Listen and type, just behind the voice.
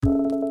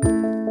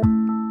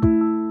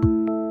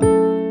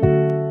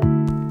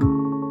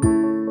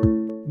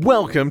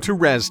Welcome to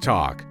Res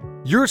Talk,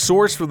 your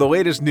source for the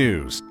latest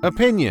news,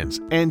 opinions,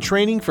 and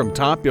training from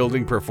top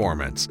building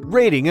performance,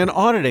 rating, and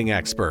auditing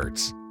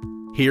experts.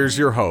 Here's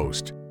your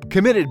host,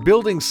 committed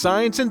building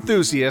science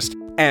enthusiast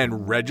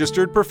and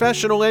registered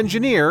professional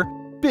engineer,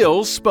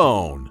 Bill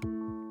Spohn.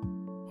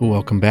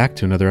 Welcome back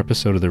to another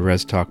episode of the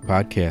Res Talk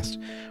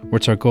podcast, where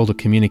it's our goal to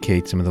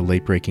communicate some of the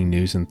late-breaking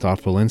news and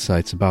thoughtful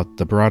insights about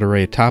the broad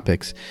array of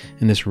topics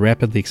in this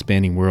rapidly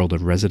expanding world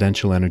of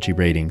residential energy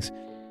ratings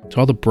to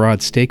all the broad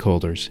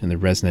stakeholders in the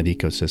ResNet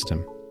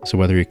ecosystem. So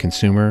whether you're a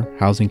consumer,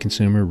 housing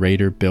consumer,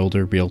 rater,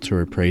 builder, realtor,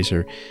 or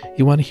appraiser,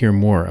 you want to hear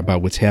more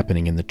about what's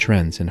happening in the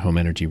trends in home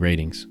energy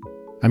ratings.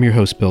 I'm your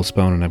host, Bill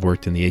Spohn, and I've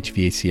worked in the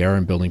HVACR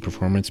and building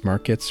performance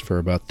markets for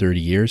about 30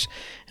 years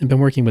and been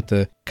working with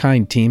the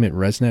kind team at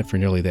ResNet for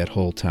nearly that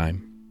whole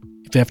time.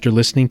 If after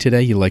listening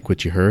today you like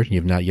what you heard and you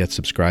have not yet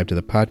subscribed to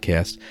the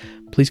podcast,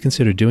 please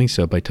consider doing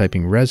so by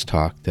typing Res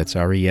Talk, that's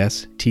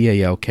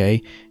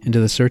RESTALK, into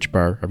the search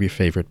bar of your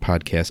favorite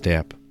podcast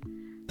app.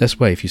 This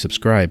way, if you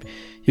subscribe,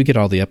 you'll get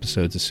all the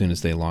episodes as soon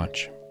as they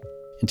launch.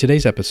 In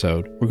today's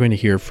episode, we're going to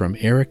hear from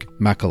Eric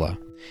Makela.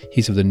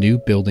 He's of the New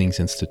Buildings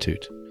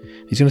Institute.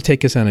 He's going to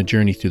take us on a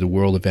journey through the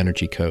world of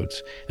energy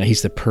codes. Now,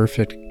 he's the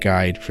perfect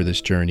guide for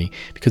this journey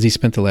because he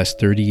spent the last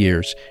 30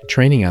 years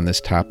training on this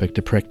topic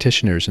to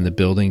practitioners in the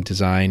building,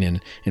 design,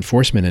 and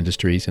enforcement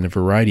industries in a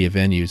variety of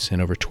venues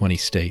in over 20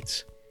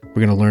 states.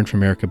 We're going to learn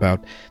from Eric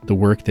about the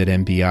work that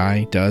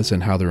NBI does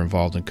and how they're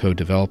involved in code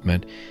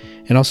development,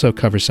 and also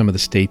cover some of the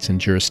states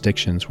and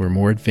jurisdictions where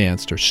more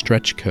advanced or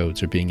stretch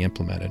codes are being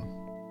implemented.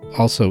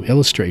 Also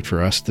illustrate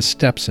for us the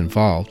steps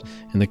involved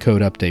in the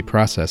code update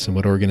process and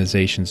what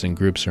organizations and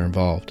groups are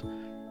involved.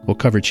 We'll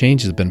cover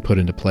changes that have been put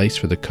into place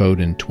for the code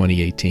in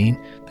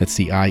 2018. That's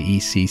the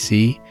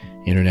IECC,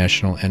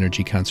 International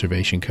Energy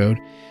Conservation Code,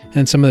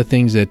 and some of the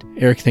things that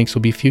Eric thinks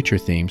will be future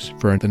themes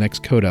for the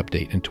next code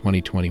update in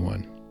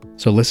 2021.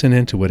 So listen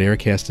in to what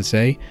Eric has to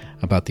say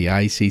about the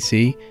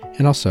IECC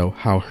and also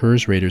how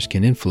HERS raters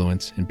can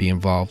influence and be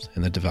involved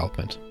in the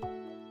development.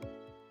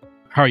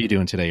 How are you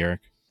doing today,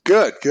 Eric?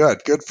 Good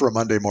for a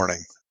Monday morning.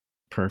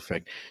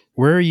 Perfect.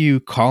 Where are you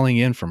calling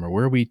in from, or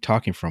where are we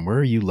talking from? Where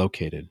are you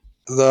located?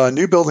 The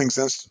New Buildings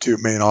Institute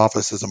main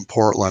office is in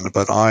Portland,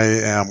 but I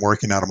am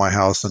working out of my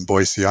house in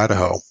Boise,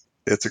 Idaho.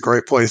 It's a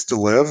great place to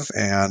live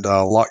and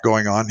a lot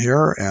going on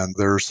here. And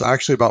there's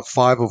actually about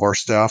 5 of our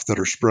staff that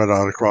are spread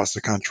out across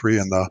the country,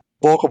 and the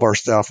bulk of our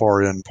staff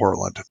are in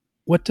Portland.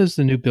 What does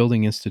the New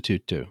Building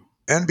Institute do?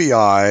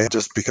 NBI,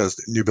 just because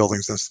New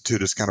Buildings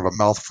Institute is kind of a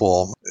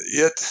mouthful,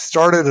 it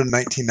started in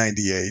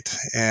 1998,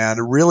 and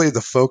really the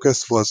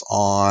focus was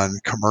on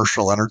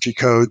commercial energy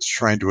codes,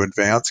 trying to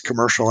advance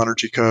commercial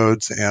energy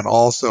codes and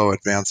also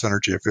advance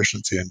energy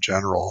efficiency in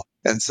general.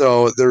 And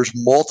so there's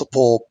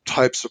multiple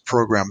types of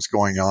programs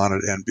going on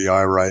at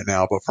NBI right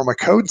now, but from a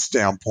code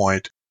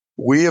standpoint,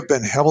 we have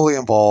been heavily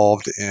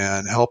involved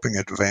in helping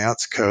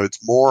advance codes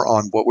more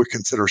on what we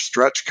consider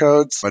stretch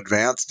codes,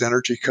 advanced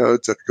energy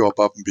codes that go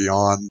above and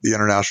beyond the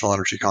International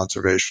Energy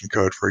Conservation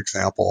Code, for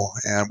example.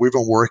 And we've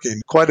been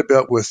working quite a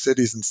bit with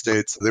cities and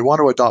states. They want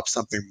to adopt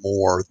something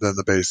more than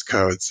the base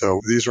code. So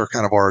these are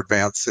kind of our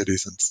advanced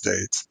cities and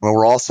states. But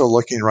we're also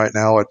looking right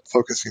now at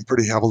focusing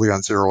pretty heavily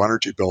on zero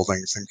energy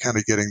buildings and kind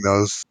of getting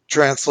those,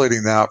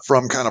 translating that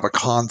from kind of a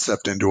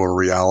concept into a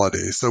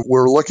reality. So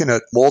we're looking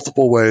at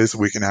multiple ways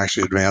we can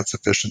actually advance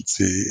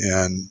efficiency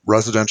in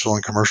residential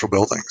and commercial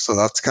buildings. So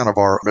that's kind of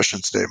our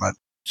mission statement.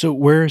 So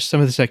where's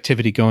some of this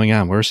activity going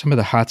on? Where are some of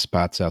the hot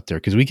spots out there?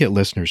 Because we get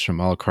listeners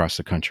from all across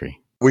the country.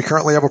 We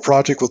currently have a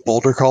project with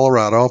Boulder,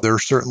 Colorado. They're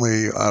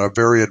certainly a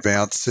very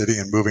advanced city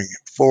and moving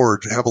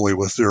forward heavily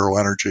with zero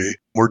energy.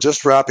 We're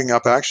just wrapping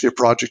up actually a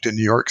project in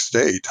New York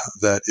State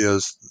that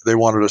is, they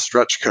wanted a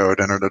stretch code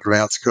and an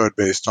advanced code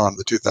based on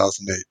the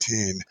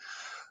 2018.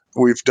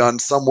 We've done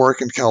some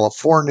work in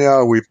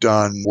California. We've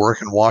done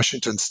work in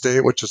Washington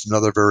State, which is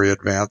another very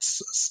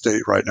advanced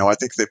state right now. I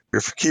think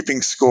if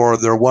keeping score,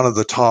 they're one of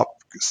the top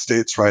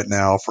states right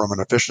now from an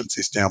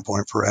efficiency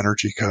standpoint for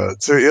energy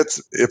codes. So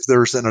if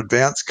there's an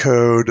advanced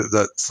code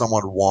that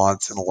someone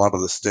wants in a lot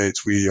of the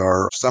states, we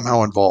are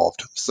somehow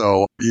involved.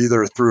 So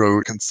either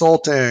through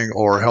consulting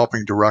or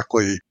helping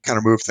directly kind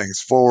of move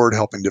things forward,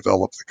 helping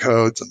develop the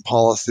codes and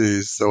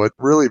policies. So it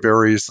really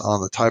varies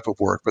on the type of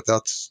work, but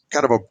that's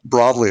kind of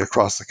broadly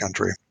across the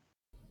country.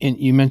 And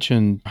you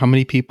mentioned how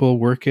many people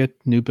work at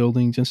New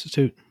Buildings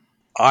Institute?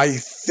 I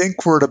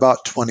think we're at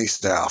about 20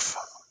 staff.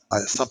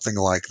 Something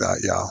like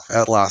that, yeah,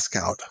 at last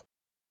count.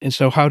 And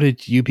so how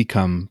did you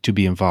become to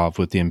be involved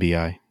with the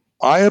NBI?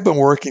 I have been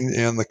working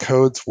in the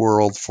codes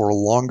world for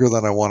longer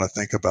than I want to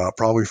think about,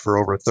 probably for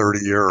over 30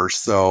 years.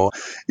 So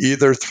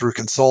either through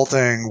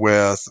consulting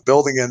with the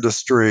building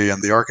industry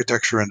and the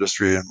architecture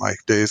industry in my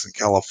days in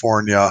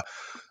California,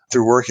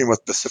 through working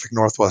with Pacific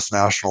Northwest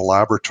National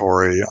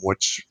Laboratory,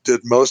 which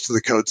did most of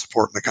the code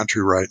support in the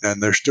country right now,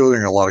 and they're still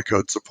doing a lot of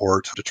code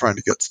support to trying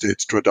to get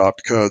states to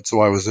adopt code.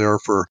 So I was there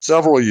for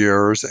several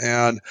years,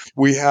 and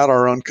we had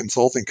our own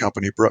consulting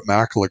company, Eric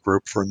Makela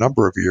Group, for a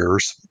number of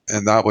years.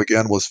 And that,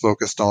 again, was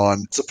focused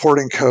on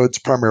supporting codes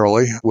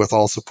primarily, with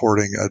all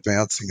supporting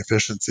advancing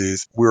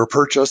efficiencies. We were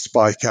purchased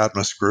by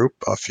Cadmus Group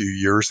a few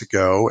years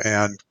ago,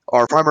 and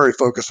our primary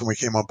focus when we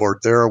came on board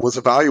there was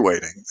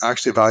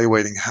actually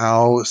evaluating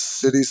how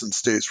cities and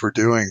states were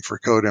doing for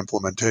code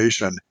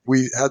implementation.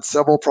 We had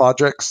several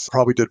projects,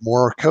 probably did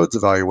more codes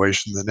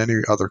evaluation than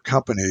any other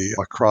company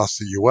across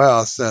the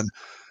U.S., and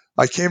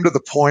I came to the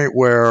point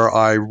where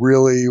I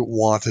really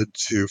wanted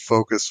to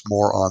focus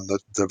more on the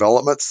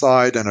development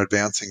side and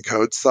advancing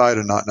code side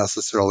and not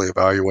necessarily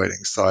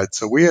evaluating side.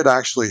 So we had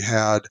actually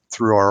had,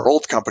 through our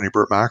old company,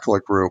 Eric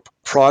Makela Group,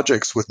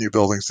 projects with New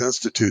Buildings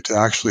Institute to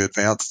actually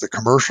advance the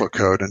commercial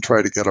code and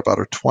try to get about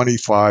a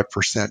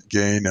 25%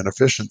 gain in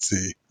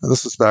efficiency. And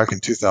this was back in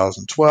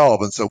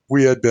 2012. And so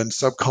we had been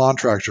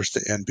subcontractors to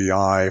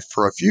NBI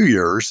for a few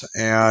years,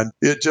 and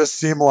it just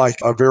seemed like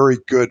a very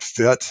good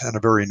fit and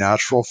a very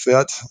natural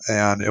fit.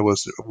 And it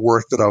was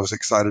work that I was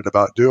excited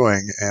about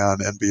doing.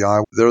 And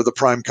NBI, they're the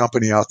prime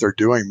company out there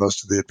doing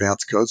most of the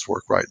advanced codes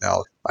work right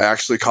now. I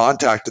actually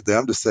contacted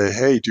them to say,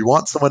 hey, do you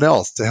want someone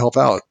else to help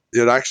out?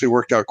 It actually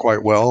worked out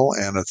quite well,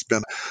 and it's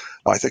been,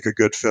 I think, a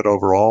good fit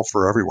overall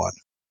for everyone.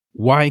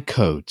 Why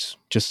codes?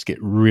 Just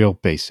get real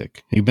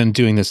basic. You've been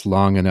doing this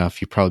long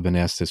enough. You've probably been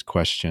asked this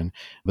question,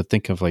 but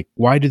think of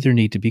why do there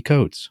need to be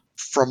codes?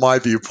 From my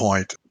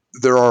viewpoint,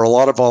 there are a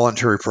lot of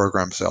voluntary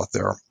programs out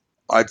there.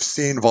 I've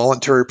seen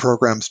voluntary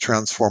programs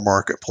transform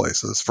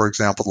marketplaces. For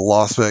example, the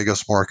Las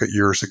Vegas market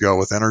years ago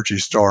with Energy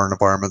Star and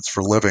Environments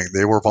for Living,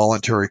 they were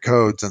voluntary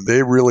codes and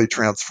they really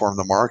transformed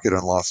the market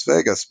in Las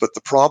Vegas. But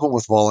the problem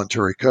with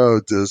voluntary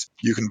codes is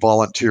you can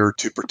volunteer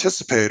to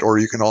participate or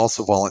you can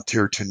also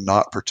volunteer to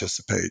not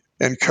participate.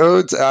 And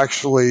codes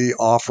actually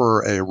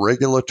offer a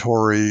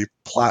regulatory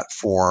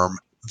platform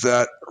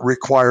that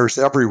requires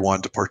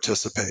everyone to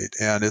participate.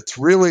 And it's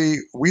really,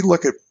 we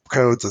look at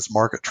codes as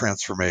market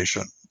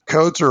transformation.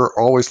 Codes are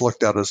always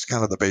looked at as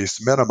kind of the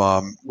base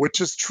minimum,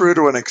 which is true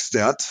to an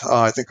extent.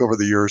 I think over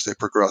the years they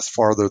progressed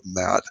farther than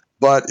that.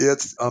 But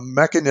it's a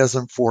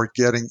mechanism for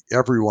getting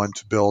everyone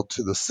to build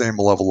to the same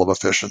level of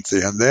efficiency.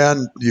 And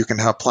then you can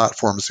have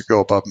platforms that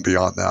go above and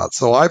beyond that.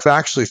 So I've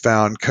actually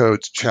found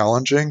codes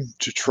challenging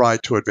to try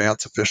to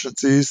advance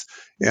efficiencies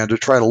and to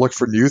try to look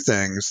for new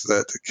things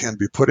that can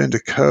be put into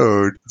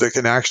code that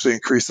can actually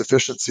increase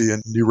efficiency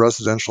in new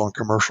residential and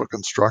commercial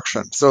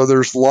construction. So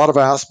there's a lot of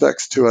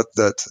aspects to it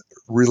that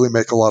really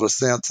make a lot of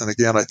sense. And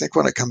again, I think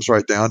when it comes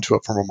right down to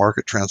it from a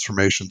market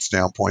transformation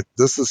standpoint,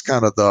 this is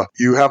kind of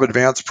you have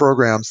advanced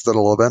programs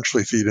that'll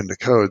eventually feed into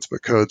codes,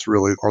 but codes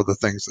really are the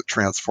things that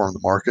transform the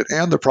market.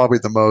 And they're probably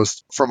the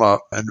most, from an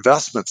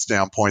investment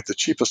standpoint, the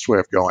cheapest way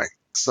of going.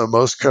 So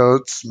most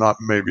codes, not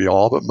maybe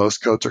all, but most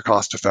codes are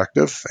cost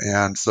effective.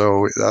 And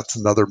so that's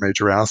another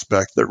major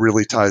aspect that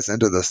really ties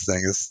into this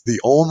thing. It's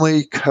the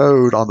only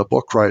code on the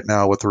book right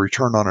now with a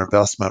return on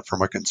investment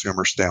from a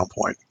consumer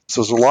standpoint.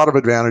 So there's a lot of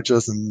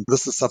advantages. And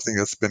this is something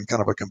that's been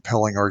kind of a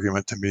compelling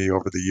argument to me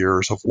over the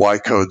years of why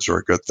codes are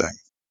a good thing.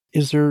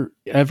 Is there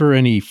ever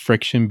any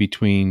friction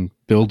between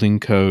building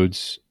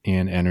codes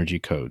and energy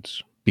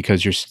codes?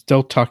 Because you're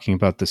still talking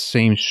about the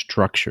same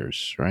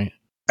structures, right?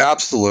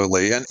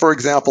 Absolutely. And for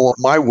example,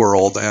 my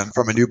world, and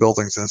from a New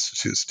Buildings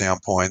Institute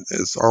standpoint,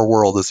 is our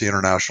world is the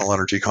International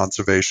Energy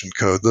Conservation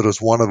Code. That is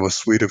one of a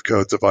suite of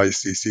codes of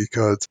IECC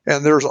codes.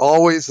 And there's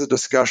always a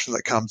discussion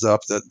that comes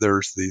up that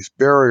there's these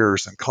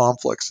barriers and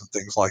conflicts and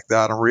things like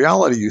that. In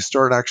reality, you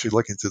start actually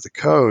looking through the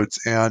codes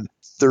and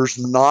there's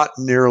not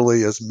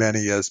nearly as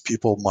many as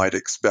people might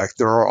expect.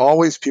 There are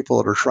always people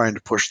that are trying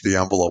to push the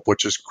envelope,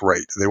 which is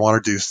great. They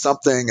want to do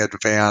something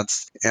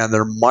advanced, and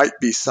there might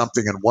be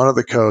something in one of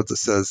the codes that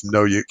says,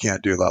 no, you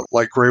can't do that.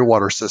 Like gray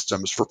water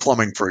systems for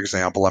plumbing, for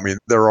example. I mean,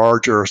 there are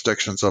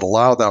jurisdictions that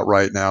allow that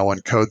right now,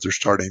 and codes are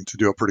starting to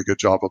do a pretty good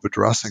job of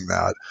addressing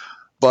that.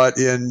 But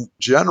in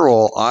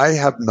general, I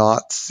have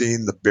not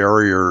seen the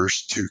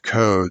barriers to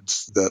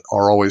codes that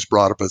are always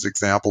brought up as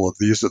example of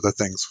these are the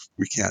things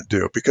we can't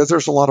do, because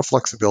there's a lot of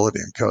flexibility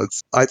in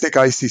codes. I think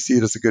ICC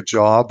does a good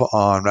job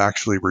on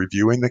actually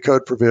reviewing the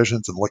code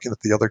provisions and looking at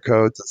the other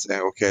codes and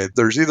saying, okay,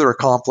 there's either a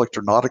conflict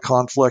or not a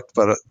conflict,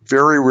 but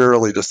very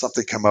rarely does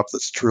something come up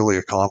that's truly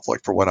a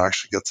conflict for what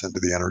actually gets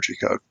into the energy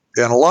code.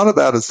 And a lot of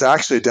that is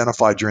actually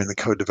identified during the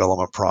code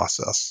development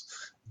process.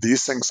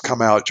 These things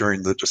come out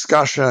during the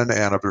discussion,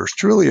 and if there's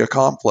truly a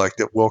conflict,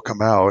 it will come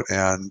out,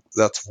 and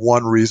that's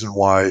one reason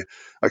why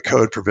a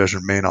code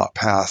provision may not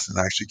pass and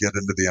actually get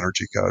into the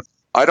energy code.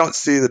 I don't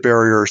see the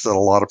barriers that a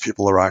lot of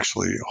people are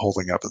actually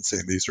holding up and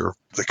saying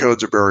the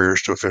codes are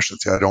barriers to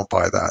efficiency. I don't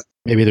buy that.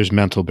 Maybe there's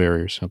mental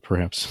barriers,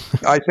 perhaps.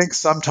 I think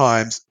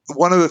sometimes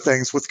one of the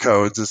things with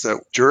codes is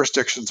that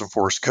jurisdictions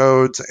enforce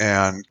codes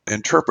and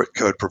interpret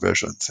code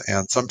provisions.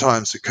 And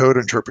sometimes the code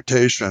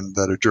interpretation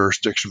that a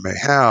jurisdiction may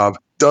have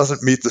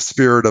doesn't meet the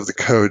spirit of the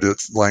code,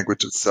 its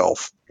language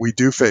itself. We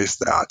do face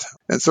that.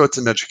 And so it's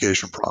an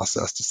education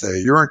process to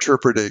say, you're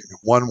interpreting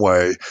one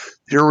way,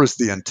 here was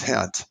the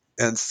intent.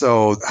 And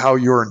so how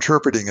you're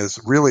interpreting is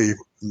really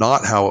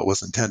not how it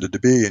was intended to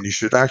be, and you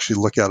should actually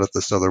look at it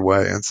this other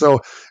way. And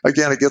so,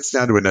 again, it gets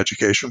down to an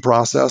education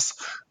process.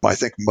 I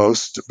think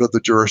most of the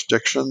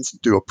jurisdictions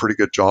do a pretty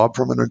good job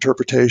from an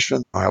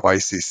interpretation. I have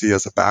IECC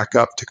as a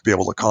backup to be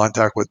able to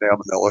contact with them,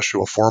 and they'll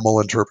issue a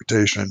formal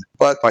interpretation.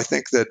 But I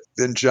think that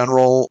in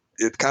general,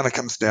 it kind of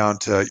comes down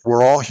to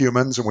we're all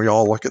humans and we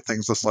all look at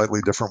things a slightly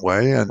different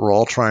way, and we're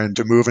all trying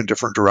to move in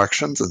different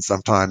directions. And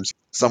sometimes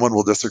someone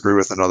will disagree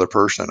with another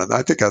person. And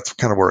I think that's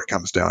kind of where it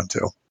comes down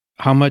to.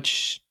 How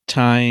much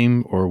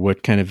time or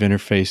what kind of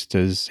interface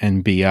does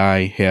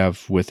NBI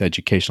have with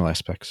educational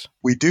aspects?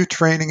 We do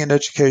training and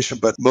education,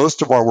 but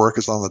most of our work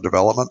is on the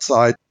development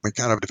side. We're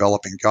kind of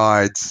developing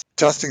guides,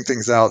 testing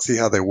things out, see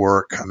how they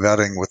work,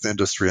 vetting with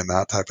industry and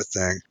that type of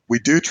thing. We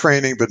do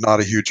training, but not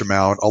a huge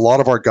amount. A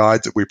lot of our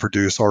guides that we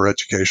produce are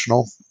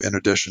educational in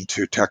addition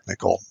to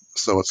technical.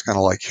 So it's kind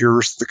of like,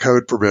 here's the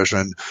code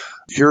provision,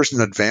 here's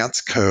an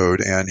advanced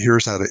code, and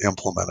here's how to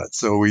implement it.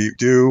 So we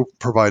do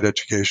provide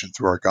education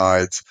through our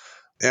guides.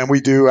 And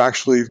we do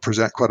actually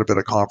present quite a bit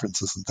of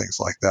conferences and things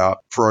like that.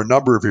 For a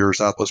number of years,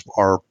 that was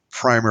our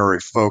primary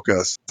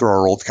focus through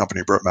our old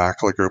company, Eric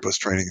Makela Group, was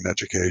training and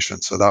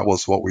education. So that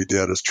was what we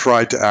did, is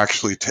try to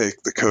actually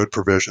take the code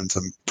provisions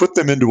and put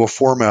them into a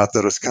format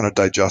that is kind of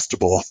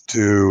digestible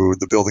to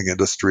the building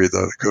industry,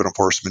 the code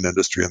enforcement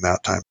industry in that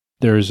time.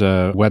 There's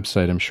a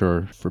website, I'm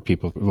sure, for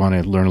people who want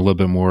to learn a little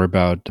bit more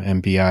about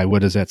NBI.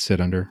 What does that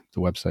sit under,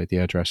 the website, the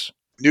address?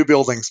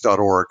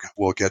 Newbuildings.org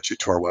will get you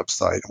to our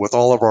website with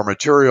all of our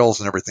materials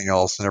and everything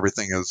else, and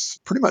everything is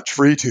pretty much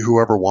free to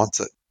whoever wants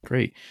it.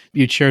 Great.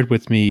 You shared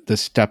with me the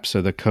steps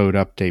of the code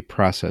update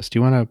process. Do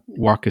you want to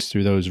walk us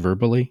through those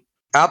verbally?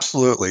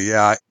 Absolutely,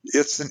 yeah.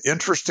 It's an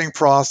interesting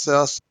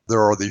process.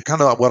 There are the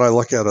kind of what I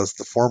look at as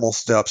the formal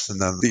steps and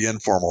then the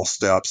informal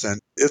steps. And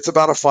it's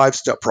about a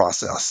 5-step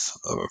process.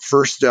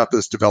 First step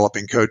is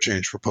developing code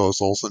change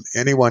proposals, and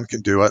anyone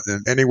can do it.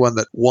 And anyone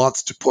that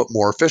wants to put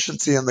more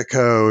efficiency in the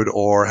code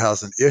or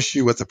has an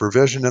issue with a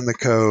provision in the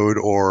code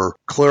or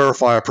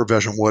clarify a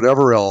provision,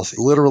 whatever else,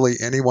 literally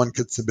anyone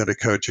can submit a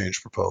code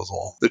change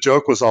proposal. The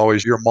joke was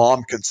always your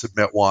mom can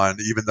submit one,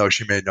 even though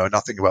she may know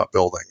nothing about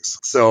buildings.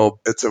 So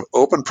it's an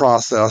open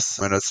process,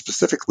 and it's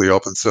specifically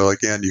open. So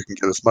again, you can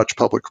get as much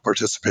public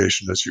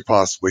participation as you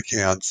possibly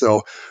can.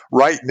 So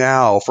right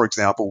now, for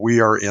example,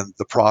 we are in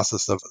the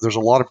process of, there's a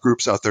lot of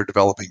groups out there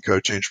developing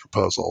code change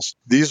proposals.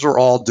 These are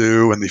all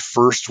due in the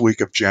first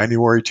week of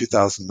January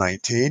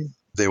 2019.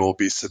 They will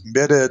be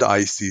submitted.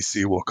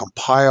 IECC will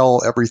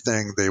compile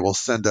everything. They will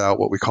send out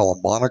what we call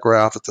a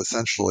monograph. It's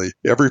essentially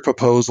every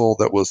proposal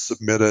that was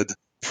submitted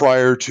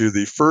prior to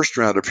the first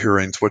round of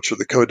hearings, which are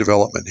the code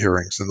development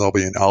hearings, and they'll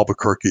be in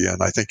Albuquerque in,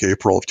 I think,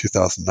 April of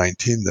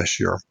 2019 this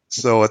year.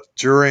 So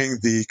during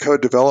the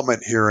code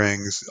development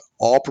hearings,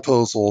 all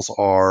proposals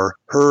are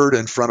heard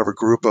in front of a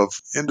group of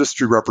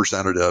industry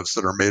representatives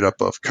that are made up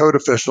of code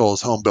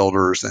officials, home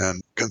builders,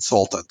 and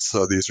consultants.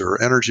 So these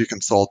are energy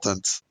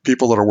consultants,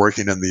 people that are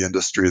working in the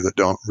industry that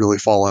don't really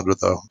fall under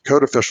the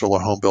code official or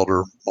home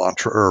builder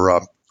mantra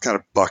or kind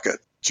of bucket.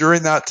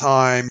 During that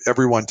time,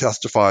 everyone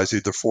testifies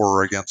either for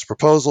or against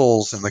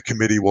proposals, and the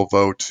committee will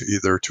vote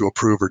either to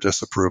approve or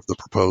disapprove the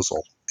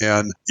proposal.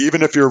 And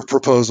even if your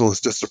proposal is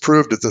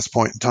disapproved at this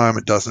point in time,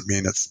 it doesn't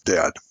mean it's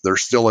dead.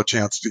 There's still a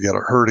chance to get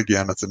it heard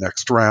again at the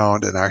next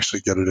round and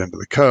actually get it into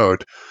the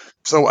code.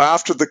 So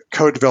after the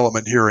code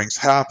development hearings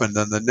happen,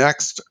 then the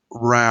next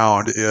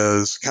round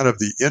is kind of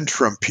the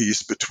interim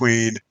piece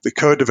between the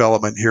code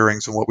development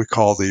hearings and what we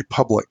call the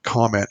public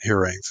comment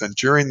hearings. And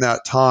during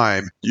that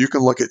time, you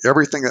can look at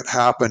everything that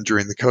happened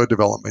during the code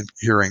development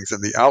hearings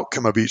and the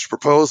outcome of each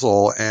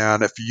proposal.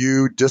 And if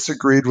you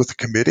disagreed with the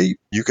committee,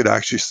 you could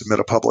actually submit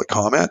a public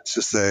comment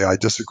to say, I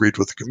disagreed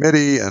with the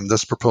committee and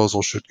this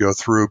proposal should go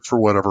through for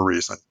whatever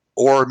reason.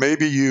 Or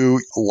maybe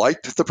you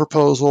liked the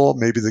proposal,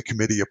 maybe the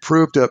committee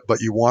approved it, but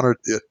you wanted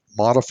it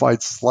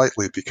modified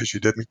slightly because you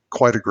didn't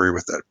quite agree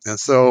with it. And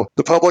so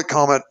the public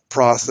comment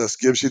process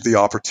gives you the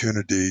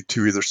opportunity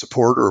to either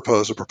support or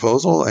oppose a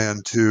proposal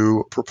and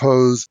to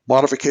propose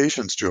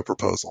modifications to a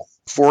proposal.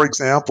 For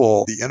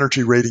example, the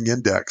energy rating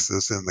index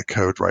is in the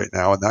code right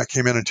now, and that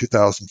came in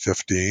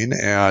 2015.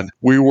 And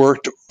we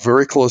worked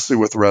very closely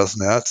with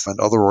ResNet and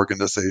other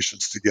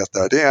organizations to get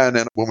that in.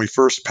 And when we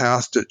first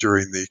passed it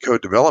during the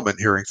code development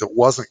hearings, it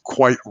wasn't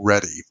quite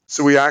ready.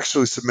 So we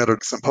actually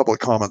submitted some public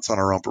comments on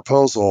our own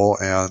proposal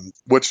and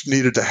which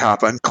needed to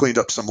happen, cleaned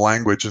up some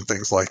language and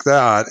things like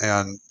that.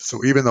 And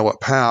so even though it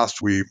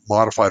passed, we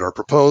modified our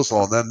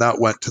proposal. And then that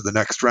went to the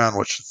next round,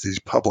 which is these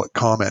public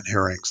comment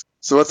hearings.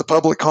 So at the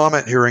public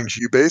comment hearings,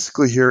 you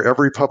basically hear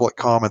every public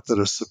comment that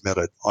is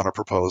submitted on a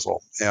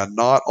proposal. And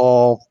not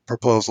all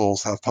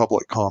proposals have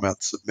public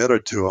comments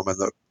submitted to them.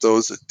 And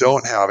those that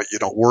don't have it, you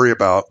don't worry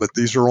about. But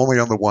these are only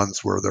on the ones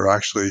where there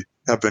actually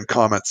have been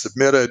comments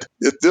submitted.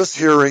 At this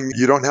hearing,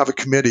 you don't have a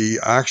committee.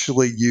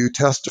 Actually, you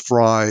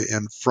testify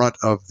in front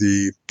of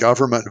the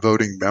government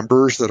voting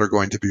members that are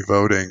going to be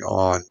voting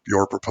on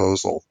your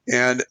proposal.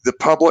 And the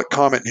public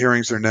comment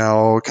hearings are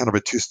now kind of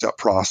a two-step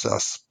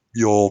process.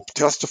 You'll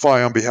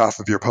testify on behalf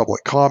of your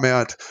public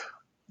comment.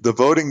 The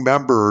voting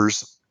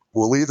members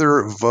will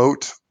either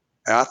vote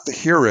at the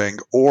hearing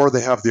or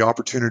they have the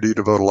opportunity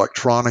to vote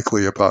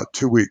electronically about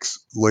 2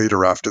 weeks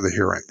later after the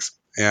hearings.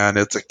 And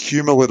it's a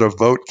cumulative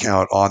vote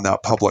count on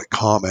that public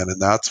comment, and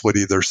that's what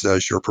either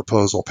says your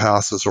proposal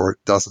passes or it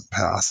doesn't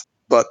pass.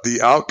 But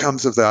the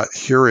outcomes of that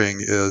hearing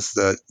is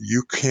that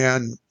you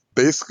can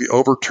basically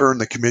overturn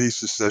the committee's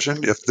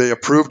decision. If they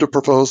approved a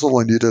proposal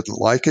and you didn't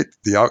like it,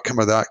 the outcome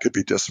of that could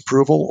be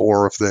disapproval,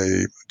 or if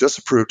they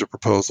disapproved a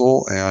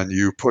proposal and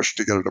you pushed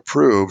to get it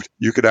approved,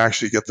 you could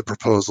actually get the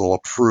proposal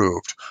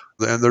approved.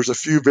 And there's a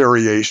few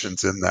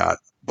variations in that.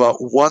 But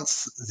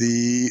once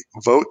the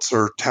votes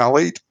are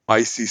tallied,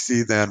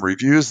 ICC then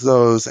reviews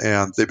those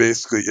and they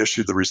basically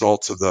issue the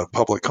results of the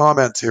public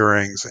comments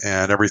hearings,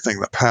 and everything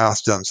that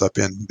passed ends up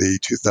in the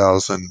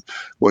 2000,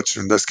 which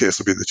in this case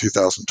will be the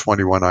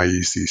 2021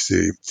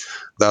 IECC.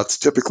 That's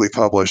typically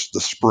published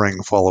the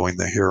spring following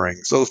the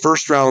hearing. So the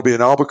first round will be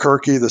in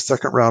Albuquerque. The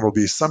second round will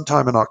be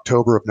sometime in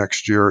October of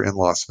next year in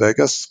Las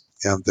Vegas,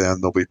 and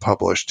then they'll be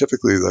published.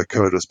 Typically the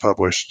code is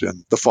published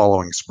in the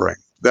following spring.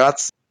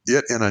 That's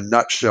it in a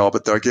nutshell,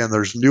 but again,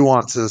 there's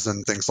nuances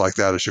and things like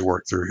that as you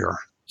work through here.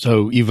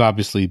 So you've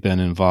obviously been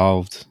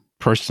involved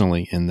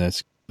personally in this.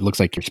 It looks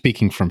like you're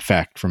speaking from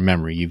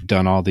memory. You've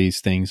done all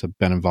these things, have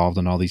been involved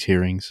in all these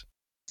hearings.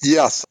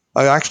 Yes,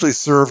 I actually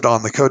served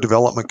on the Code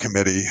Development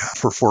Committee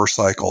for 4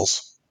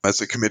 cycles as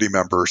a committee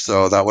member,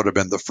 so that would have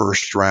been the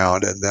first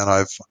round. And then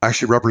I've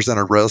actually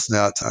represented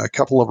ResNet a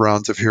couple of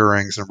rounds of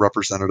hearings and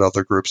represented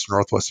other groups,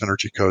 Northwest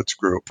Energy Codes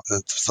Group,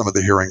 and some of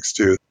the hearings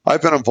too.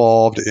 I've been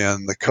involved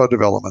in the code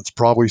developments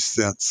probably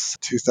since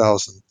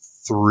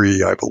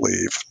 2003, I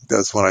believe.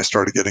 That's when I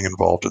started getting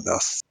involved in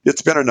this.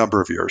 It's been a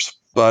number of years,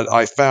 but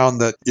I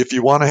found that if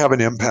you want to have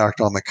an impact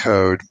on the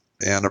code,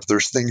 and if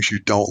there's things you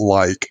don't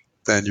like,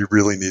 then you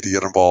really need to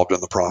get involved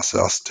in the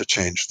process to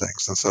change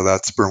things. And so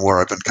that's been where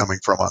I've been coming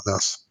from on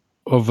this.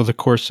 Over the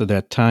course of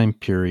that time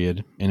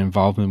period and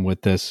involvement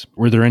with this,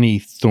 were there any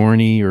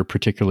thorny or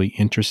particularly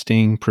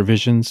interesting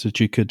provisions that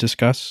you could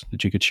discuss,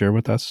 that you could share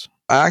with us?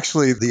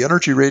 Actually, the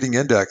Energy Rating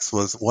Index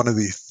was one of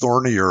the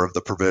thornier of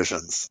the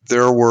provisions.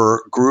 There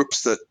were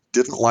groups that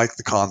didn't like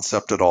the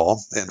concept at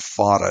all and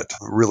fought it,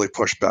 really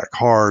pushed back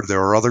hard. There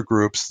were other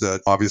groups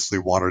that obviously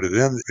wanted it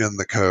in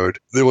the code.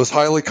 It was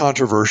highly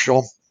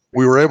controversial.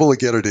 We were able to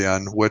get it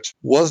in, which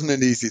wasn't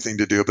an easy thing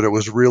to do, but it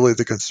was really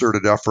the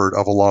concerted effort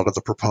of a lot of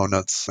the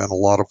proponents and a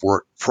lot of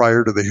work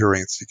prior to the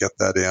hearings to get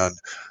that in.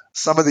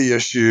 Some of the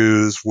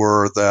issues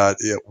were that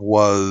it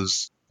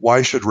was,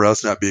 why should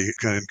ResNet be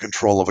in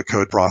control of a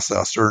code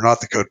process, or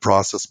not the code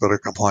process, but a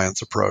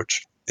compliance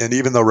approach? And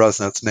even though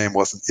ResNet's name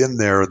wasn't in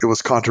there, it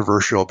was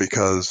controversial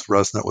because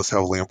ResNet was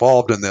heavily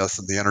involved in this,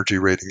 and the Energy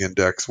Rating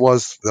Index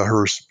was the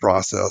HERS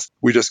process.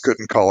 We just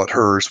couldn't call it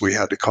HERS. We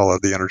had to call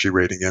it the Energy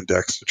Rating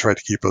Index to try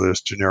to keep it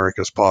as generic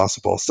as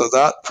possible. So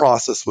that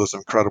process was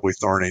incredibly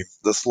thorny.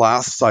 This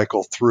last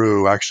cycle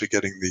through, actually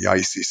getting the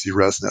IECC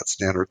ResNet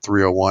Standard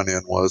 301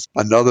 in, was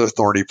another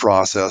thorny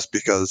process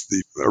because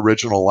the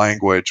original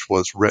language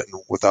was written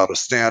without a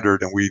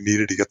standard, and we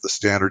needed to get the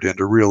standard in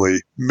to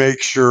really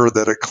make sure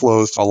that it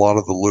closed a lot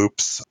of the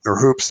loops or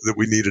hoops that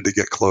we needed to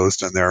get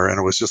closed in there. And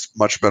it was just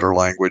much better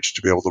language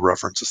to be able to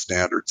reference a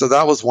standard. So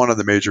that was one of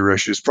the major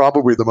issues.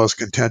 Probably the most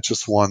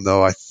contentious one,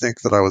 though, I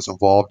think that I was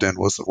involved in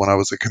was when I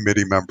was a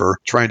committee member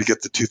trying to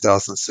get the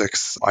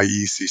 2006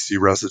 IECC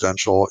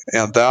residential.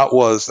 And that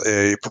was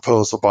a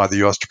proposal by the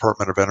U.S.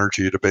 Department of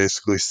Energy to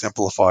basically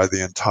simplify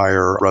the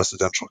entire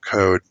residential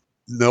code.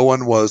 No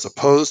one was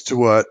opposed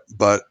to it,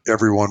 but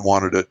everyone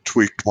wanted it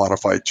tweaked,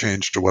 modified,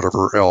 changed, or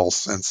whatever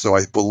else. And so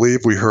I believe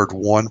we heard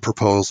one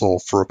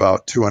proposal for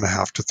about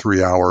 2.5 to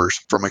 3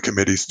 hours from a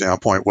committee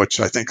standpoint, which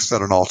I think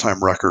set an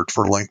all-time record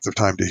for length of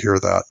time to hear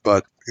that.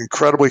 But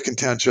incredibly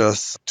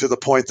contentious to the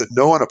point that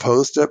no one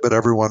opposed it, but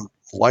everyone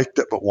liked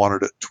it but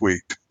wanted it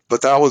tweaked.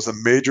 But that was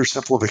a major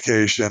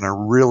simplification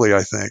and really,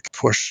 I think,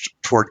 pushed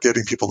toward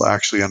getting people to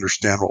actually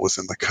understand what was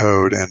in the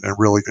code and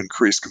really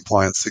increase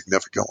compliance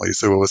significantly.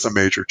 So it was a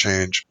major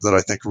change that I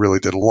think really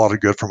did a lot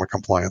of good from a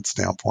compliance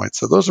standpoint.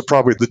 So those are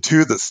probably the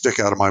two that stick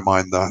out of my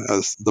mind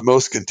as the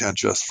most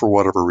contentious for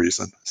whatever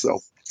reason. So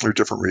there are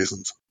different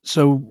reasons.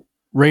 So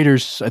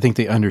raters, I think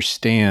they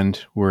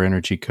understand where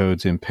energy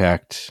codes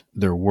impact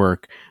their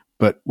work,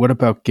 but what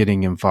about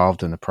getting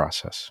involved in the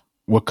process?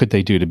 What could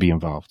they do to be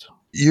involved?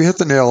 You hit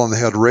the nail on the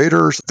head.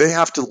 Raters, they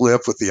have to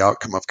live with the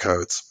outcome of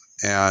codes.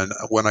 And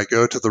when I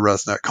go to the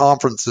ResNet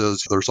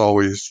conferences, there's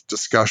always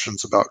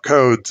discussions about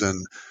codes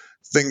and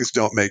things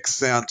don't make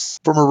sense.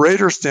 From a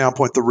rater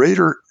standpoint, the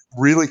rater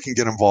really can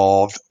get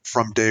involved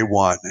from day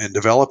one in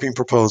developing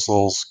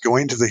proposals,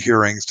 going to the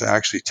hearings to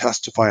actually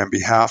testify on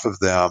behalf of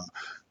them,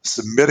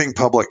 submitting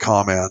public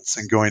comments,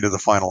 and going to the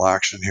final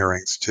action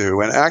hearings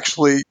too, and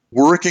actually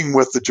working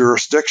with the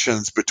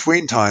jurisdictions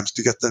between times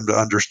to get them to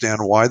understand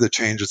why the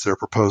changes they're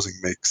proposing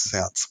make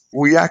sense.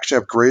 We actually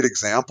have great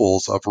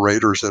examples of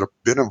raters that have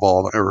been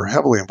involved or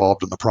heavily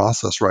involved in the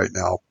process right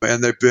now,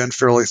 and they've been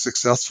fairly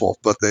successful,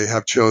 but they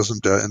have chosen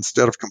to,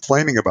 instead of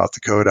complaining about the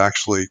code,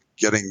 actually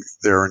getting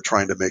there and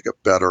trying to make it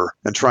better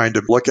and trying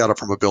to look at it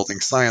from a building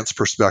science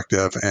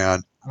perspective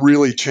and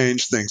really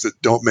change things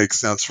that don't make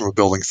sense from a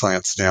building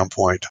science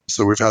standpoint.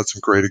 So we've had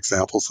some great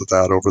examples of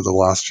that over the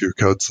last few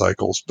code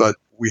cycles. But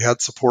we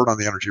had support on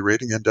the Energy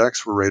Rating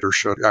Index where raters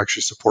should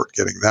actually support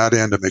getting that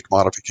in to make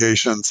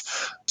modifications.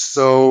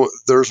 So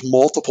there's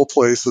multiple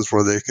places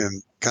where they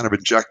can kind of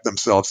inject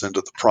themselves into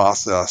the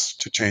process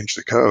to change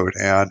the code.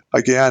 And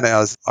again,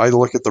 as I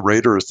look at the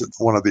rater as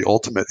one of the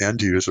ultimate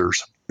end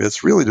users,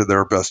 it's really to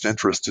their best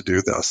interest to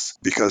do this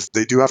because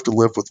they do have to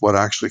live with what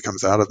actually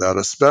comes out of that,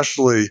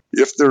 especially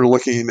if they're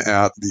looking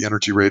at the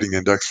Energy Rating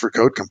Index for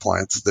code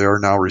compliance. They're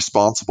now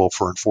responsible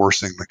for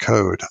enforcing the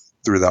code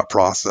through that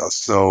process.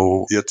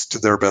 So it's to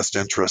their best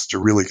interest to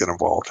really get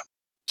involved.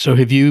 So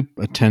have you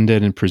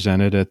attended and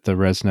presented at the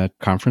ResNet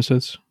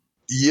conferences?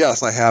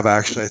 Yes, I have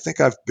actually. I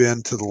think I've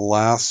been to the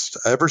last,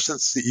 ever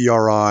since the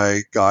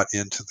ERI got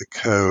into the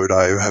code,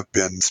 I have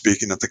been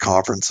speaking at the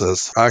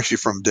conferences, actually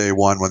from day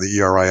one when the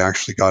ERI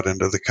actually got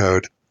into the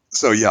code.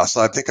 So yes,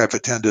 I think I've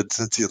attended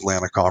since the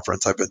Atlanta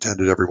conference. I've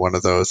attended every one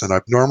of those, and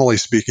I'm normally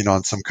speaking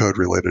on some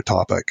code-related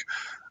topic.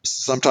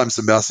 Sometimes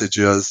the message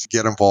is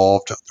get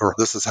involved, or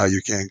this is how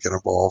you can get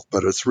involved,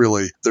 but it's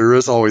really, there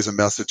is always a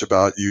message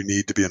about you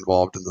need to be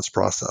involved in this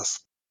process.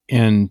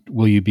 And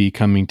will you be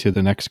coming to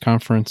the next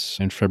conference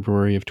in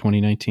February of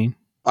 2019?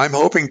 I'm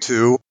hoping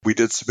to. We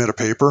did submit a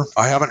paper.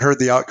 I haven't heard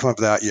the outcome of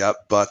that yet,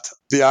 but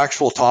the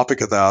actual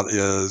topic of that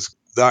is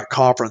that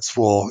conference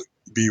will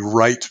be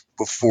right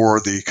before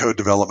the code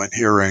development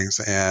hearings,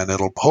 and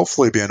it'll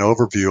hopefully be an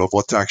overview of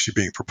what's actually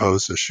being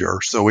proposed this year.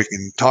 So we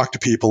can talk to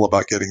people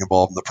about getting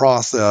involved in the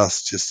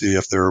process to see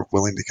if they're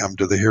willing to come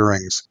to the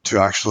hearings to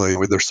actually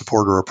either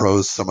support or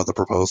oppose some of the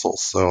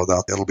proposals. So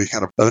that it'll be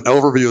kind of an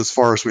overview as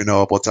far as we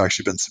know of what's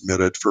actually been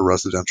submitted for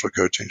residential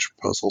code change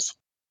proposals.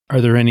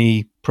 Are there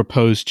any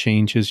proposed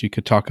changes you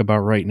could talk about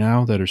right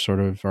now that are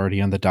sort of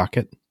already on the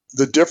docket?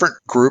 The different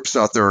groups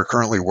out there are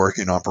currently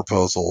working on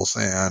proposals,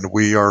 and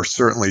we are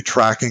certainly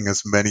tracking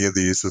as many of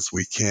these as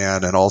we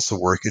can and also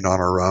working on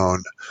our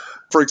own.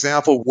 For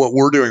example, what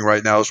we're doing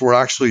right now is we're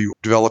actually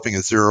developing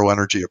a zero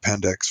energy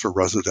appendix for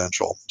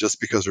residential, just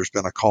because there's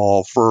been a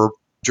call for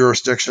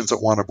jurisdictions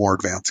that want a more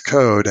advanced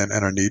code and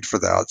a need for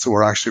that. So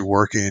we're actually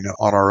working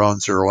on our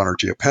own zero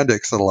energy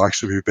appendix that'll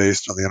actually be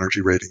based on the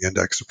Energy Rating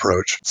Index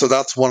approach. So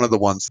that's one of the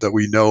ones that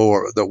we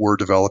know that we're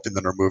developing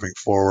that are moving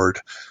forward.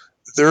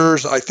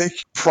 There's, I think,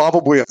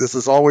 probably, this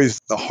is always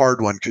the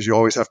hard one because you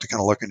always have to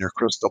kind of look in your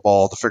crystal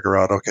ball to figure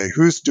out, okay,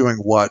 who's doing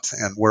what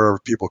and where are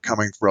people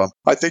coming from.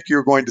 I think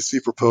you're going to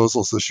see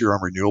proposals this year on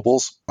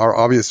renewables.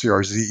 Obviously,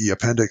 our ZE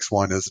Appendix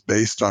one is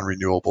based on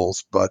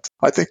renewables, but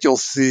I think you'll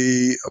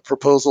see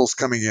proposals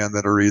coming in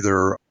that are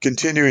either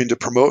continuing to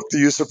promote the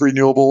use of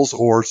renewables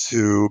or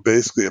to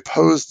basically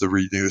oppose the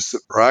reuse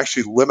or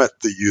actually limit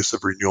the use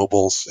of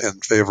renewables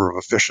in favor of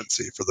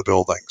efficiency for the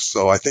buildings.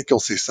 So I think you'll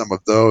see some of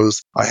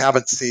those. I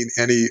haven't seen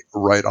any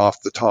right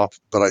off the top,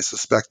 but I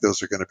suspect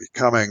those are going to be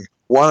coming.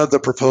 One of the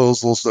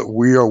proposals that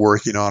we are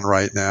working on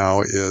right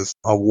now is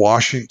a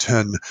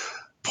Washington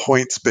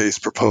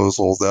points-based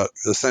proposal that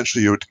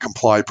essentially you would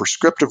comply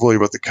prescriptively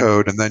with the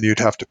code, and then you'd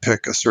have to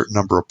pick a certain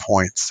number of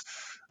points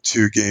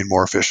to gain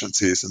more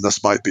efficiencies. And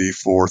this might be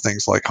for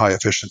things like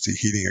high-efficiency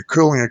heating and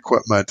cooling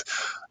equipment,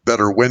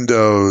 better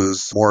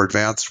windows, more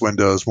advanced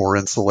windows, more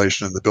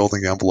insulation in the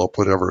building envelope,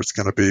 whatever it's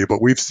going to be.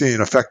 But we've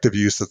seen effective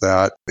use of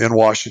that in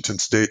Washington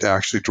state to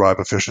actually drive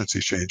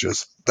efficiency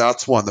changes.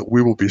 That's one that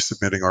we will be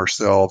submitting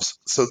ourselves.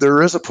 So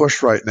there is a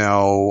push right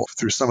now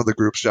through some of the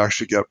groups to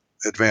actually get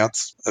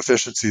advanced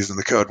efficiencies in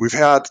the code. We've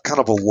had kind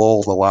of a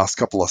lull the last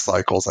couple of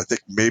cycles. I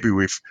think maybe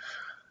we've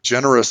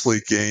generously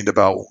gained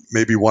about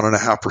maybe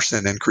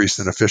 1.5% increase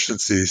in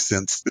efficiency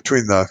since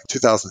between the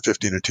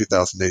 2015 and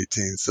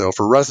 2018. So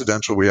for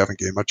residential, we haven't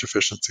gained much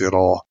efficiency at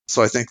all.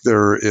 So I think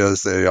there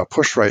is a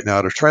push right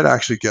now to try to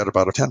actually get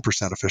about a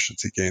 10%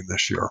 efficiency gain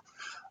this year,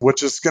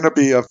 which is going to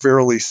be a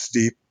fairly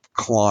steep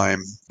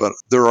climb. But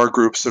there are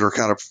groups that are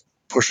kind of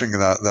pushing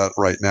that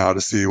right now to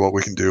see what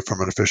we can do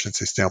from an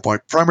efficiency standpoint,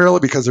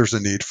 primarily because there's a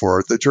need for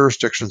it. The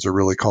jurisdictions are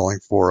really calling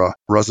for a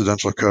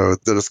residential code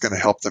that is going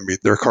to help them meet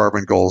their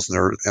carbon goals and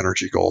their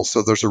energy goals.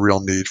 So there's a real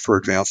need for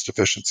advanced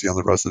efficiency on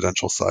the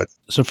residential side.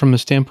 So from the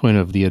standpoint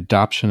of the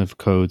adoption of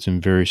codes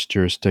in various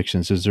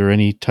jurisdictions, is there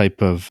any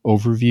type of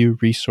overview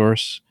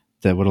resource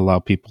that would allow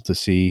people to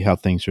see how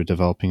things are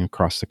developing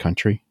across the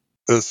country?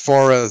 As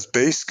far as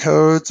base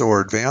codes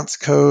or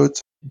advanced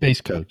codes?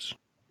 Base codes.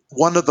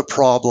 One of the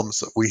problems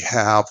that we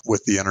have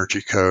with the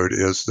energy code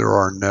is there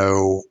are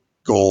no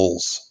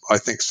goals. I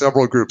think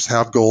several groups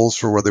have goals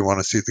for where they want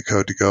to see the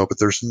code to go, but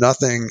there's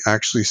nothing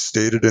actually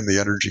stated in the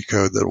energy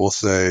code that will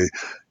say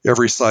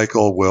every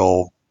cycle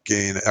will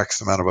gain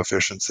X amount of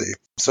efficiency.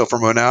 So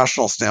from a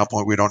national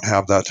standpoint, we don't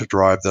have that to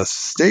drive the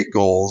state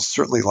goals.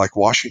 Certainly like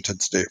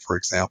Washington State, for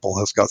example,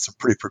 has got some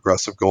pretty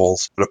progressive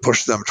goals to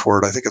push them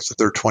toward, I think it's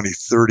their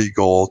 2030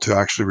 goal to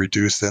actually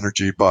reduce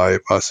energy by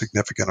a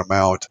significant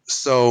amount.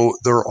 So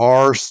there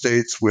are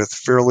states with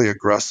fairly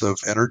aggressive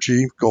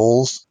energy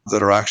goals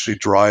that are actually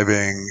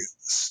driving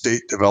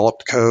state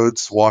developed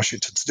codes.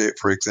 Washington State,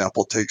 for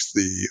example, takes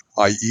the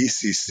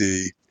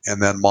IECC and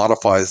then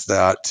modifies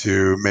that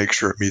to make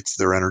sure it meets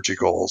their energy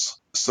goals.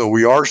 So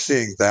we are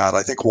seeing that.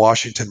 I think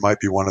Washington might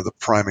be one of the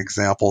prime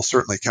examples.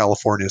 Certainly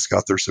California's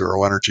got their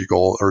zero energy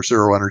goal or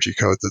zero energy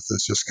code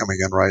that's just coming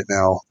in right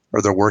now,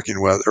 or they're working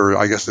with, or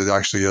I guess it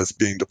actually is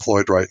being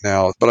deployed right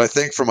now. But I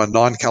think from a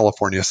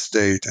non-California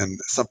state and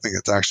something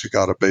that's actually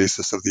got a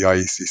basis of the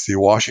IECC,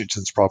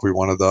 Washington's probably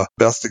one of the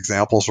best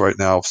examples right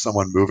now of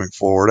someone moving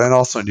forward. And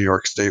also New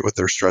York State with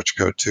their stretch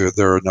code too.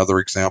 They're another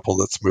example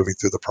that's moving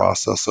through the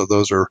process. So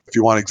those are, if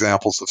you want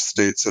examples of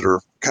states that are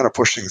kind of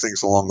pushing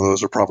things along,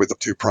 those are probably the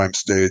two prime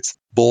states.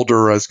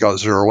 Boulder has got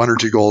zero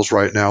energy goals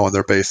right now, and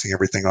they're basing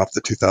everything off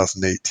the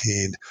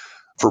 2018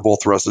 for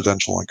both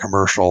residential and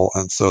commercial.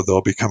 And so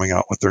they'll be coming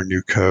out with their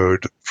new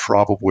code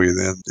probably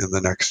in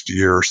the next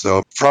year.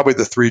 So probably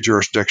the three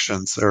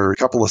jurisdictions, or a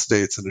couple of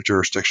states in a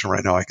jurisdiction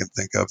right now I can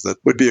think of that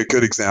would be a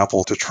good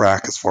example to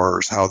track as far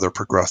as how they're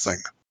progressing.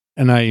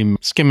 And I'm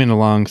skimming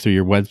along through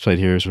your website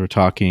here as we're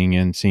talking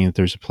and seeing if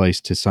there's a place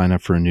to sign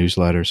up for a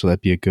newsletter. So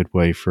that'd be a good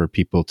way for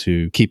people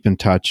to keep in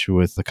touch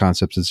with the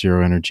concepts of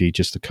zero energy,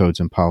 just the codes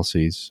and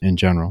policies in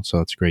general. So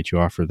it's great you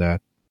offer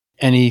that.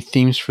 Any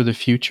themes for the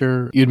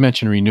future? You'd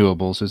mentioned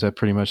renewables. Is that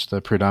pretty much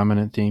the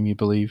predominant theme you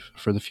believe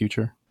for the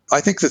future?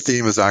 I think the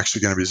theme is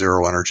actually going to be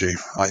zero energy.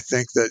 I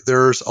think that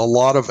there's a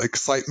lot of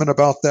excitement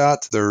about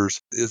that.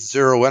 There's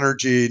zero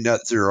energy,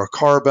 net zero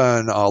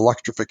carbon,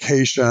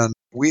 electrification.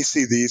 We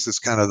see these as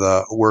kind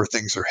of where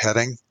things are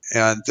heading.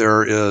 And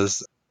there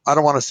is, I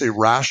don't want to say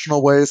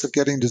rational ways of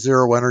getting to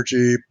zero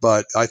energy,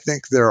 but I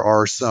think there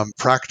are some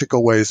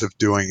practical ways of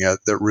doing it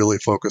that really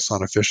focus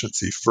on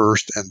efficiency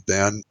first and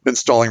then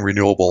installing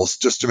renewables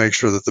just to make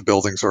sure that the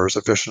buildings are as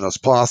efficient as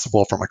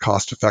possible from a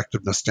cost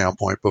effectiveness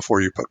standpoint before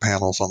you put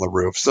panels on the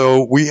roof.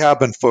 So we have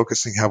been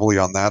focusing heavily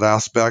on that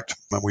aspect,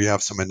 and we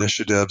have some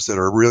initiatives that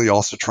are really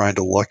also trying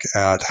to look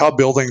at how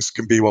buildings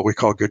can be what we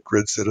call good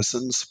grid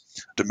citizens,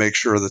 to make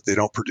sure that they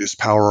don't produce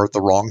power at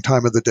the wrong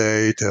time of the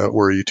day to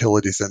where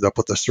utilities end up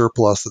with a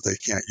surplus that they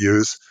can't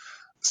use.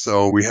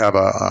 So we have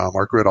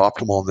our Grid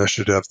Optimal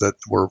initiative that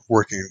we're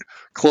working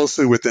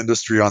closely with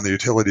industry on the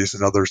utilities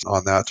and others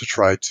on that to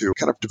try to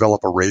kind of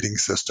develop a rating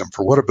system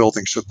for what a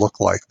building should look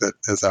like that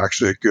is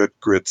actually a good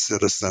grid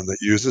citizen that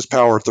uses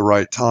power at the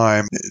right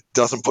time, it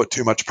doesn't put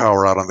too much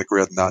power out on the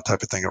grid and that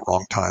type of thing at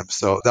wrong time.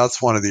 So that's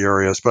one of the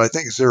areas. But I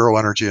think zero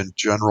energy in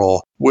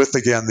general, with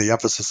again the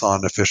emphasis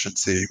on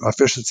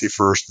efficiency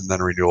first and then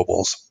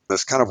renewables,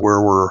 is kind of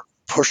where we're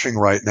pushing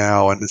right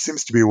now, and it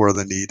seems to be where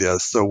the need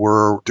is. So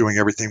we're doing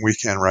everything we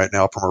can right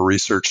now from a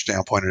research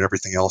standpoint and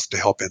everything else to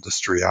help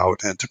industry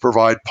out and to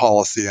provide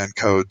policy and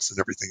codes and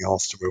everything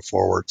else to move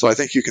forward. So I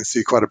think you can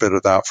see quite a bit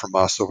of that from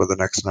us over the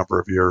next number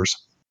of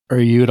years. Are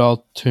you at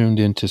all tuned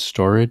into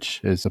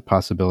storage as a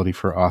possibility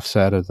for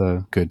offset of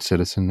the good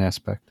citizen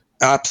aspect?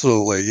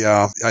 Absolutely,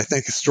 yeah. I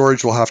think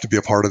storage will have to be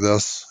a part of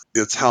this.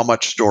 It's how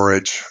much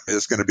storage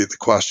is going to be the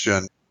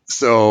question.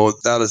 So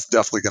that is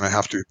definitely going to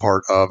have to be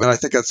part of, and I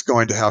think that's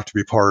going to have to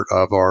be part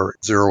of our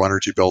zero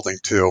energy building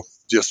too,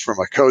 just from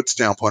a code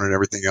standpoint and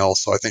everything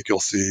else. So I think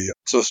you'll see.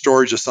 So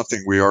storage is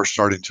something we are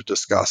starting to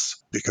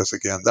discuss because,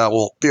 again, that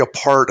will be a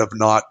part of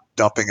not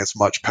dumping as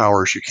much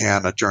power as you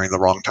can during the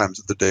wrong times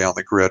of the day on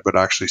the grid, but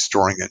actually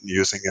storing it and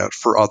using it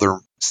for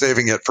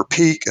saving it for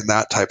peak and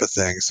that type of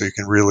thing. So you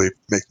can really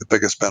make the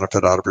biggest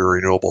benefit out of your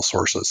renewable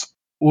sources.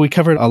 We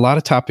covered a lot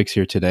of topics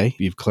here today.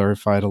 You've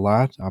clarified a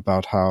lot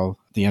about how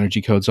the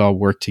energy codes all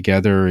work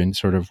together and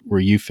sort of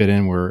where you fit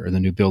in, where the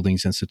New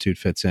Buildings Institute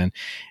fits in.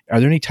 Are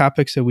there any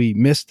topics that we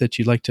missed that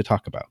you'd like to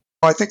talk about?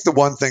 I think the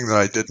one thing that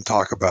I didn't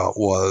talk about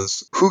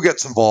was who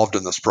gets involved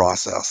in this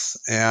process.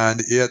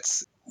 And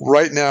it's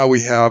right now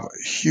we have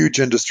huge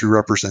industry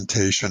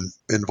representation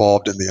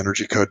involved in the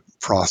energy code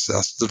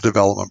process, the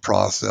development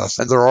process.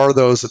 And there are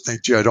those that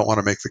think, gee, I don't want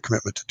to make the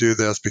commitment to do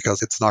this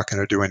because it's not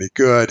going to do any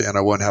good and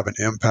I won't have an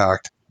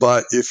impact.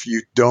 But if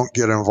you don't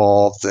get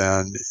involved,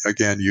 then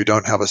again, you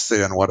don't have a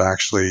say in what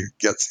actually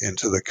gets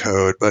into the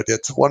code. But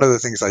it's one of the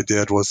things I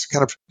did was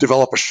kind of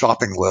develop a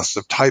shopping list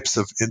of types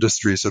of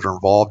industries that are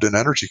involved in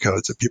energy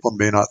codes that people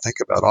may not think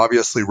about.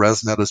 Obviously,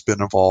 ResNet has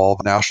been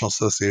involved, National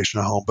Association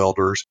of Home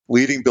Builders,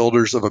 Leading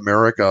Builders of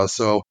America.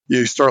 So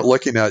you start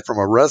looking at from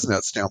a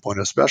ResNet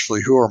standpoint,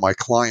 especially who are my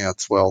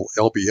clients? Well,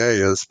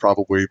 LBA is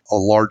probably a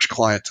large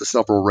client to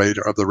several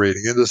of the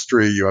rating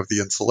industry. You have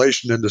the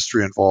insulation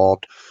industry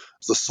involved,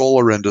 the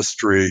solar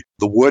industry,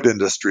 the wood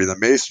industry, the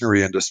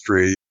masonry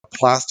industry,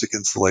 plastic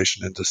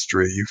insulation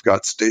industry. You've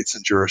got states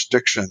and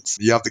jurisdictions.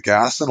 You have the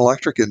gas and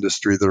electric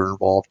industry that are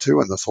involved too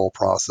in this whole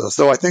process.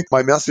 So I think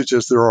my message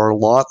is there are a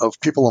lot of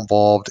people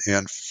involved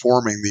in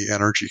forming the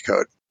energy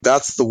code.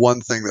 That's the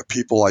one thing that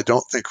people, I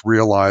don't think,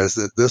 realize,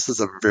 that this is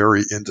a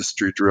very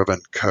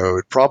industry-driven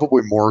code,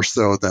 probably more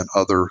so than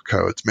other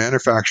codes.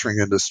 Manufacturing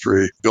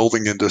industry,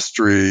 building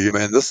industry,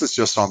 and this is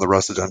just on the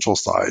residential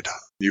side.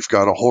 You've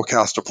got a whole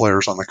cast of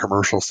players on the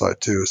commercial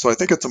side too. So I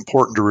think it's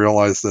important to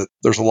realize that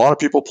there's a lot of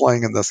people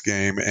playing in this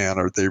game,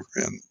 and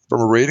from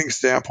a rating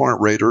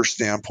standpoint, rater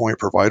standpoint,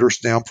 provider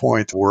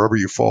standpoint, wherever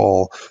you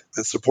fall,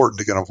 it's important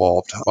to get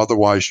involved.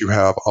 Otherwise, you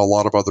have a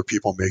lot of other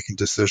people making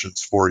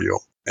decisions for you.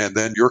 And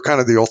then you're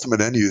kind of the ultimate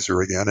end user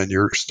again, and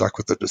you're stuck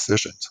with the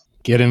decisions.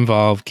 Get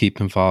involved,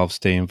 keep involved,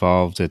 stay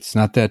involved. It's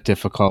not that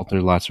difficult. There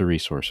are lots of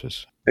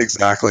resources.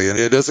 Exactly. And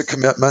it is a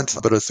commitment,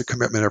 but it's a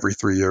commitment every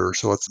 3 years.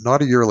 So it's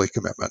not a yearly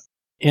commitment.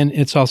 And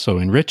it's also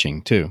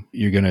enriching too.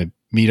 You're going to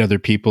meet other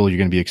people. You're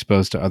going to be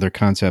exposed to other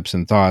concepts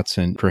and thoughts,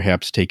 and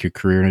perhaps take your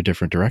career in a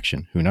different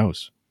direction. Who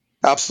knows?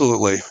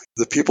 Absolutely.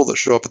 The people that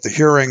show up at the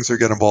hearings or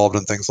get involved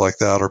in things like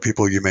that are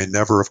people you may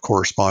never have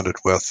corresponded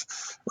with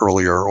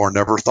earlier or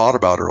never thought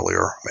about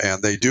earlier.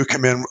 And they do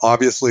come in,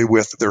 obviously,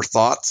 with their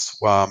thoughts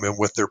and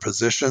with their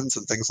positions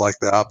and things like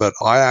that. But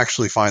I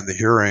actually find the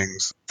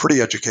hearings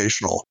pretty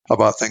educational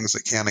about things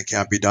that can and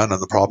can't be done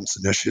and the problems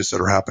and issues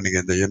that are happening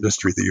in the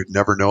industry that you'd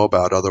never know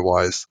about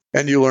otherwise.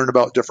 And you learn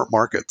about different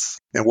markets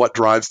and what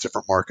drives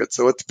different markets.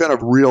 So it's been a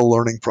real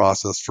learning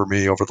process for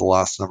me over the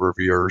last number of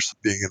years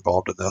being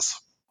involved in this.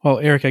 Well,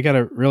 Eric, I got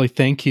to really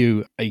thank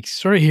you. I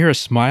sort of hear a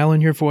smile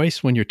in your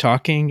voice when you're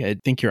talking. I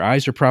think your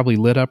eyes are probably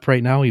lit up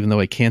right now, even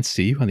though I can't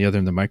see you on the other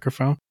end of the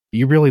microphone.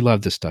 You really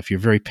love this stuff. You're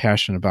very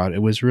passionate about it.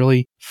 It was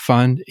really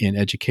fun and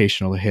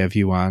educational to have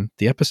you on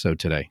the episode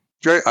today.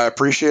 Great. I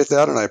appreciate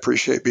that, and I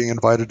appreciate being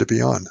invited to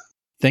be on.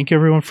 Thank you,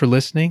 everyone, for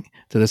listening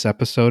to this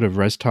episode of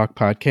Res Talk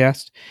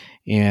Podcast,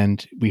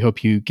 and we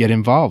hope you get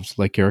involved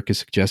like Eric has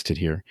suggested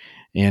here.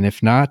 And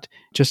if not,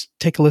 just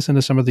take a listen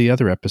to some of the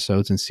other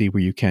episodes and see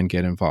where you can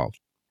get involved.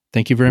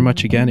 Thank you very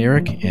much again,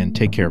 Eric, and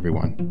take care,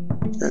 everyone.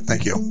 Great.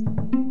 Thank you.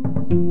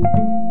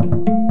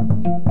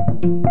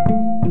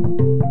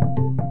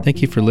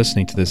 Thank you for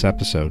listening to this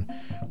episode.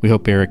 We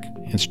hope Eric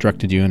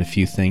instructed you in a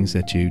few things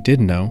that you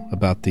didn't know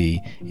about the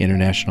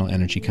International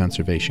Energy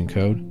Conservation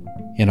Code,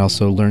 and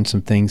also learned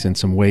some things and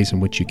some ways in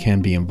which you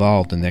can be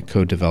involved in that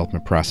code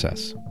development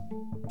process.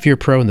 If you're a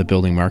pro in the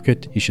building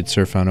market, you should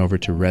surf on over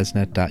to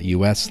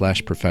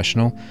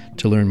resnet.us/professional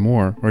to learn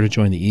more or to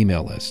join the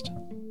email list.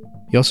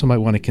 You also might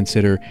want to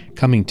consider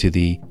coming to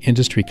the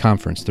industry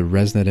conference, the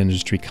ResNet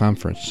Industry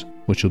Conference,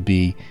 which will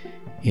be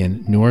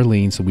in New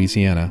Orleans,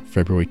 Louisiana,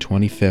 February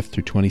 25th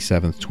through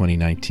 27th,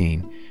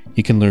 2019.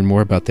 You can learn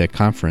more about that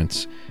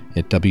conference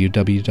at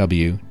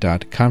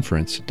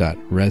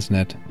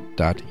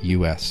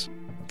www.conference.resnet.us.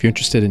 If you're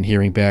interested in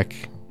hearing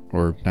back,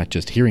 or not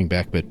just hearing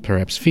back, but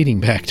perhaps feeding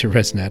back to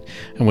ResNet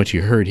on what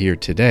you heard here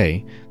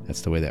today,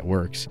 that's the way that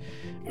works,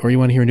 or you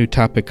want to hear a new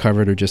topic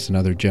covered or just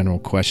another general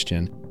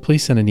question,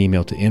 please send an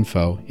email to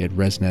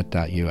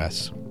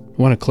info@resnet.us.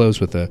 I want to close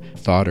with a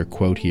thought or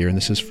quote here, and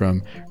this is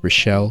from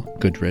Rochelle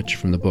Goodrich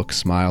from the book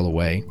Smile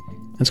Away.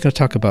 It's going to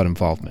talk about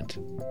involvement.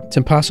 It's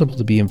impossible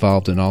to be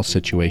involved in all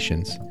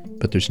situations,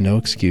 but there's no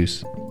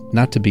excuse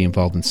not to be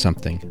involved in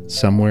something,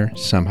 somewhere,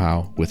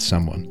 somehow, with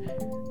someone.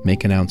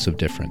 Make an ounce of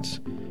difference.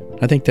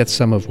 I think that's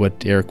some of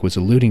what Eric was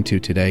alluding to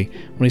today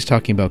when he's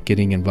talking about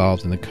getting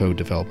involved in the code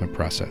development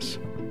process.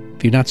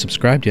 If you're not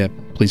subscribed yet,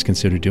 please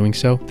consider doing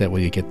so. That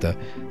way you get the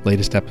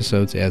latest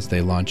episodes as they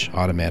launch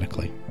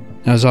automatically.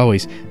 Now, as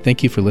always,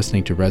 thank you for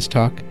listening to Res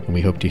Talk, and we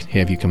hope to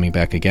have you coming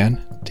back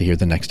again to hear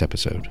the next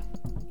episode.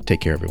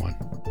 Take care, everyone.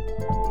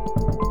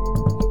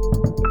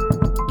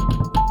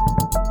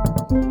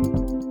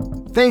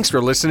 Thanks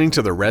for listening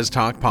to the Res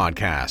Talk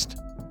Podcast.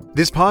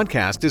 This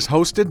podcast is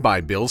hosted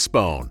by Bill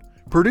Spohn,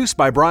 produced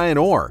by Brian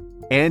Orr,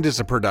 and is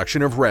a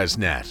production of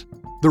ResNet,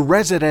 the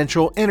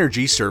Residential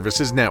Energy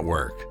Services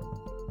Network.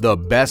 The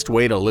best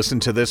way to listen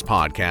to this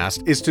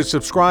podcast is to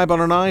subscribe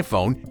on an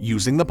iPhone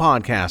using the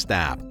podcast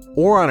app,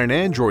 or on an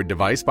Android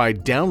device by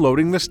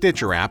downloading the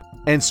Stitcher app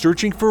and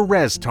searching for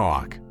Res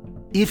Talk.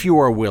 If you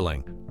are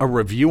willing, a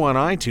review on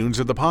iTunes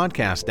or the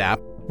podcast app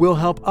will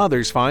help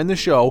others find the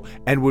show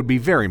and would be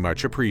very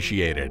much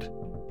appreciated.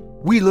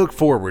 We look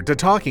forward to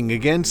talking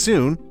again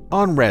soon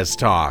on Res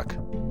Talk.